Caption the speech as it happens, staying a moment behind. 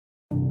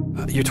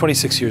You're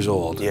 26 years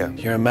old. Yeah.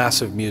 You're a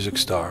massive music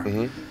star.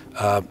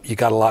 You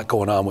got a lot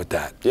going on with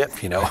that.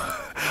 Yep. You know,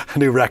 a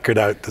new record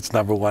out that's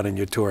 #1 and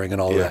you're touring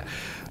and all that.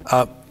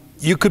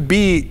 You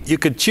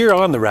could cheer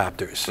on the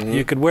Raptors.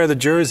 You could wear the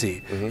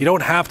jersey. You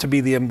don't have to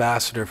be the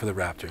ambassador for the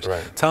Raptors.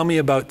 Right. Tell me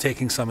about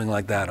taking something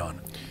like that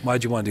on.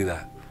 Why'd you want to do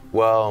that?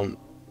 Well,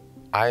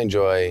 I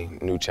enjoy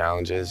new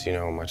challenges, you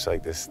know, much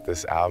like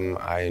this album.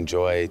 I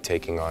enjoy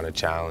taking on a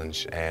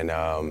challenge, and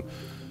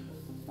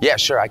yeah,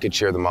 sure, I could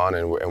cheer them on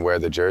and wear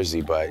the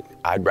jersey, but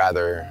I'd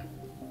rather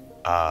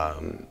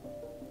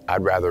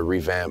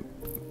revamp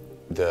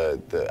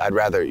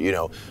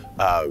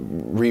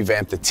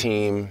revamp the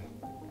team.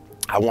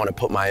 I want to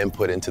put my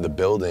input into the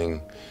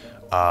building.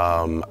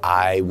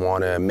 I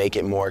want to make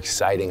it more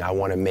exciting. I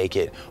want to make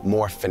it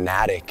more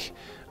fanatic.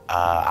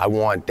 I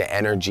want the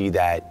energy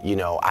that, you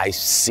know, I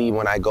see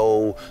when I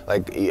go,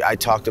 like I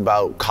talked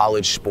about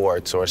college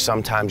sports, or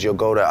sometimes you'll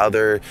go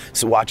to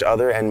watch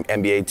other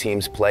NBA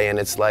teams play, and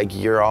it's like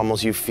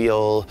you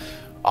feel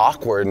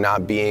awkward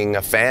not being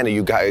a fan, and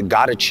you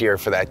got to cheer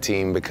for that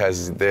team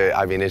because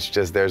it's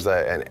just, there's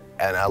an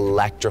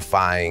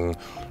electrifying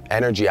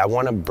energy. I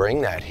want to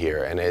bring that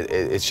here, and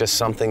it's just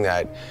something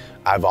that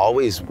I've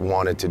always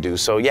wanted to do.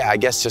 So yeah, I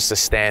guess just to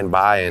stand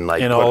by and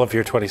like— In all of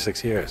your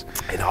 26 years.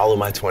 In all of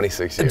my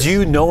 26 years. Do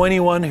you know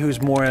anyone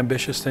who's more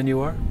ambitious than you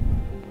are?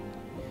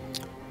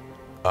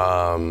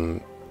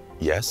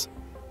 Yes,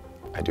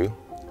 I do.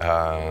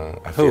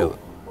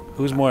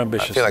 Who's more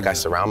ambitious? I feel like I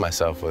surround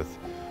myself with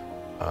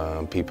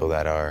people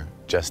that are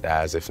just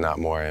as, if not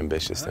more,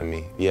 ambitious than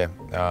me. Yeah.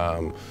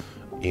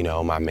 You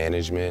know, my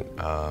management,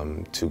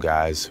 2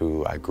 guys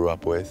who I grew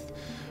up with,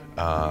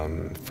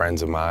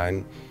 friends of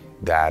mine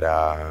that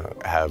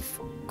have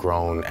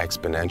grown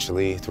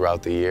exponentially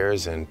throughout the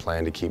years and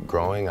plan to keep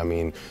growing. I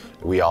mean,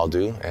 we all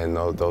do, and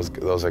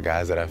those are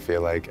guys that I feel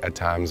like at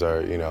times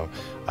are, you know,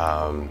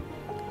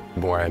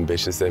 more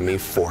ambitious than me.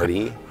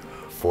 40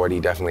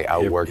 definitely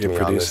outworked me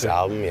on this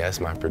album. Yes,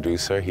 my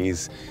producer.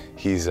 He's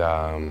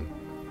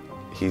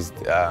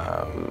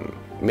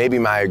maybe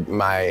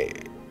my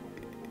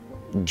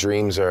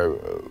dreams are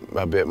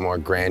a bit more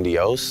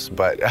grandiose,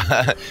 but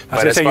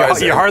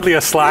you're hardly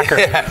a slacker.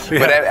 Yeah.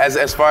 But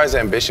as far as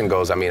ambition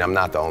goes, I mean, I'm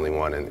not the only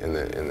one in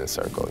the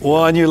circle.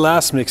 Well, on your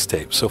last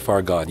mixtape, So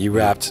Far Gone, you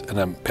rapped, and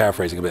I'm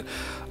paraphrasing a bit,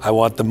 I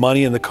want the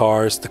money and the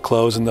cars, the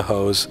clothes and the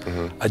hoes.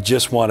 I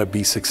just want to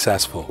be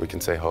successful. We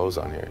can say hoes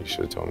on here. You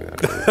should have told me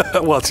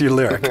that. Well, it's your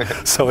lyric,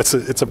 so it's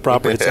art.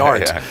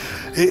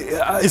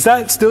 Yeah. Is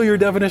that still your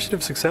definition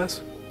of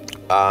success?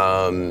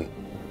 No,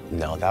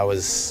 that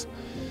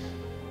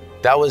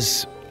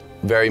was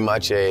very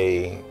much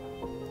it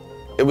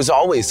was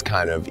always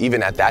kind of,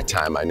 even at that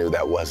time, I knew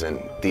that wasn't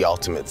the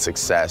ultimate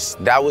success.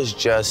 That was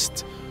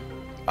just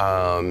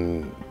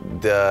the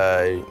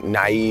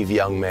naive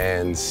young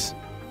man's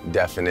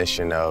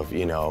definition of,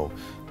 you know,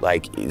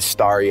 like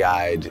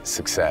starry-eyed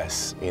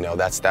success. You know,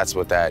 that's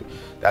what that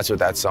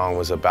song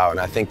was about. And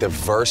I think the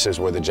verses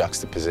were the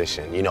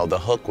juxtaposition. You know, the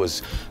hook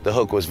was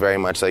very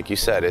much like you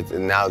said.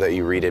 Now that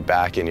you read it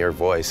back in your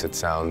voice, it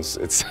sounds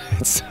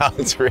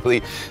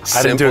really simple.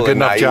 I didn't do a good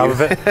enough job of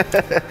it.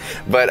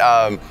 But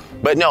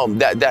no,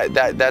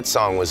 that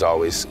song was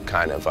always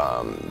kind of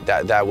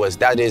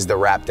that is the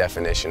rap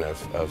definition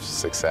of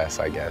success,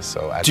 I guess.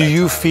 So do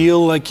you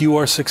feel like you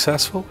are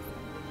successful?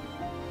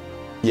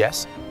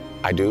 Yes,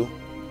 I do.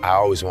 I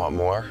always want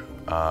more.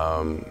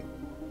 I'm,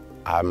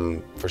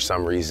 for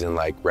some reason,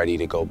 like ready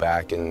to go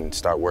back and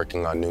start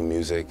working on new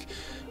music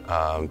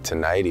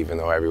tonight, even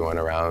though everyone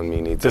around me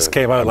needs This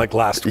came out like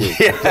last week.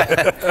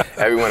 Yeah,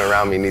 everyone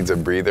around me needs a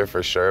breather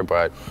for sure,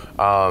 but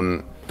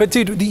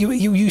dude,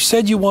 you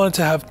said you wanted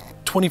to have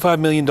 $25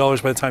 million by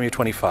the time you're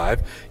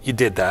 25. You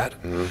did that.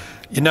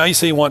 Now you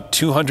say you want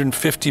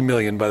 $250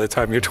 million by the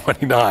time you're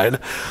 29.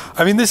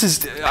 I mean, this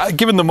is,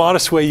 given the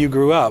modest way you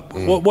grew up,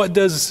 what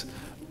does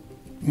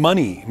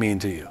money mean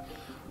to you?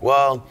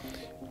 Well,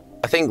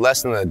 I think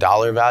less than the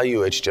dollar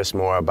value, it's just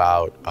more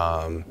about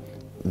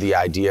the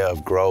idea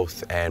of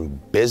growth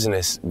and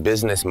business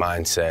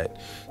mindset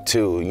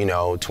too. You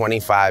know,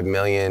 25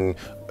 million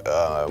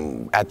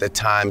at the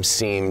time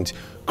seemed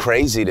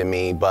crazy to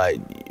me, but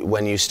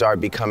when you start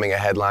becoming a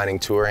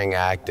headlining touring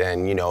act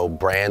and, you know,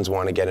 brands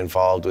want to get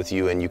involved with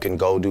you and you can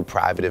go do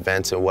private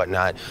events and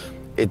whatnot,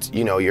 it's,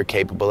 you know, you're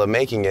capable of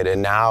making it.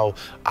 And now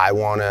I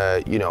want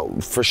to, you know,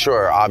 for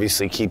sure,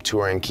 obviously keep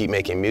touring, keep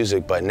making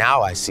music, but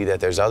now I see that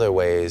there's other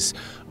ways,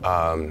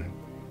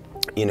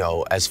 you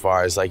know, as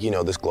far as like, you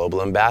know, this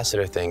global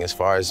ambassador thing, as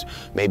far as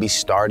maybe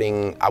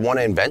starting, I want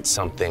to invent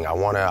something. I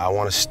want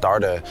to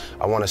start a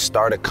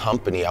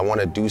company. I want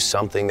to do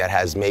something that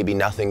has maybe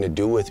nothing to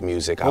do with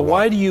music. Well,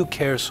 why do you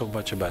care so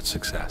much about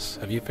success?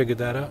 Have you figured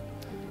that out?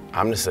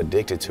 I'm just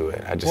addicted to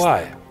it.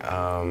 Why?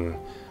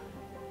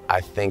 I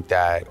think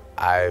that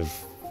I've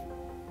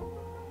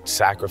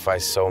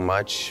sacrificed so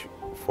much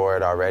for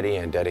it already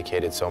and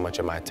dedicated so much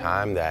of my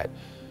time that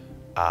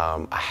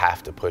I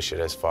have to push it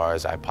as far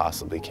as I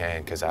possibly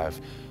can, because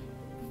I've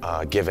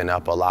given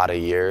up a lot of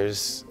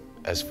years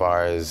as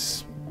far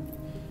as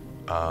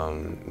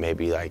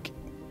maybe like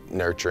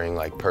nurturing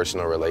like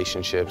personal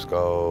relationships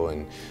go,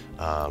 and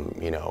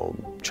you know,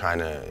 trying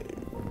to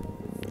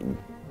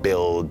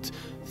build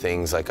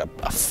things like a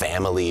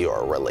family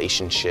or a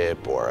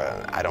relationship, or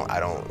I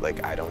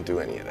don't do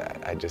any of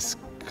that. I just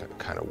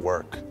kind of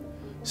work.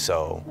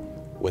 So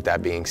with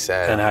that being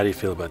said, and how do you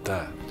feel about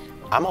that?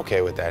 I'm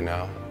okay with that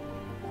now.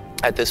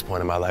 At this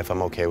point in my life,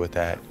 I'm okay with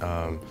that.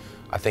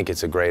 I think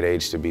it's a great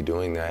age to be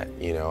doing that.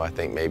 You know, I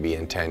think maybe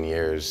in 10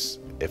 years,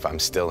 if I'm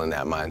still in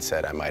that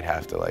mindset, I might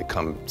have to like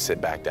come sit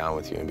back down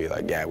with you and be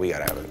like, yeah, we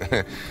gotta have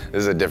it.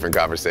 This is a different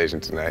conversation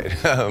tonight.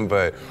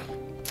 But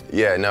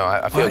yeah, no,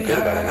 I feel good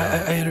about it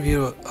now. I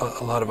interview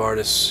a lot of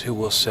artists who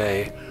will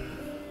say,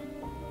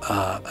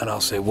 and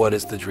I'll say, what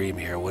is the dream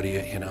here? What do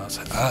you know? It's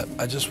like,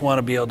 I just want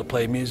to be able to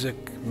play music,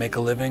 make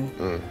a living.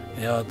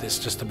 You know, it's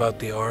just about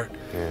the art.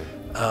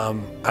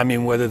 I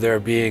mean, whether they're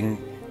being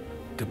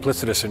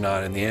duplicitous or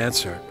not in the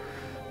answer,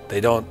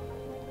 they don't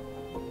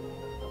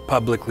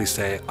publicly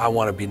say, I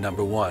want to be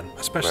number one,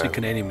 especially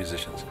Canadian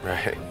musicians.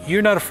 Right.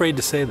 You're not afraid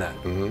to say that.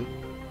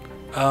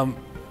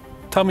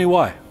 Tell me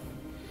why.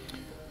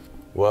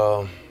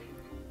 Well,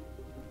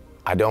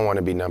 I don't want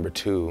to be number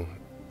two.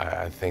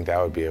 I think that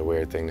would be a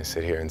weird thing to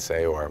sit here and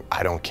say, or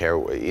I don't care.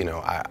 You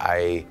know,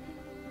 I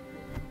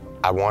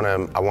want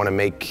to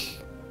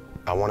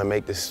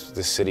make this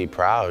city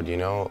proud. You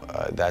know,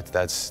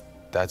 that's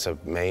a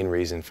main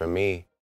reason for me.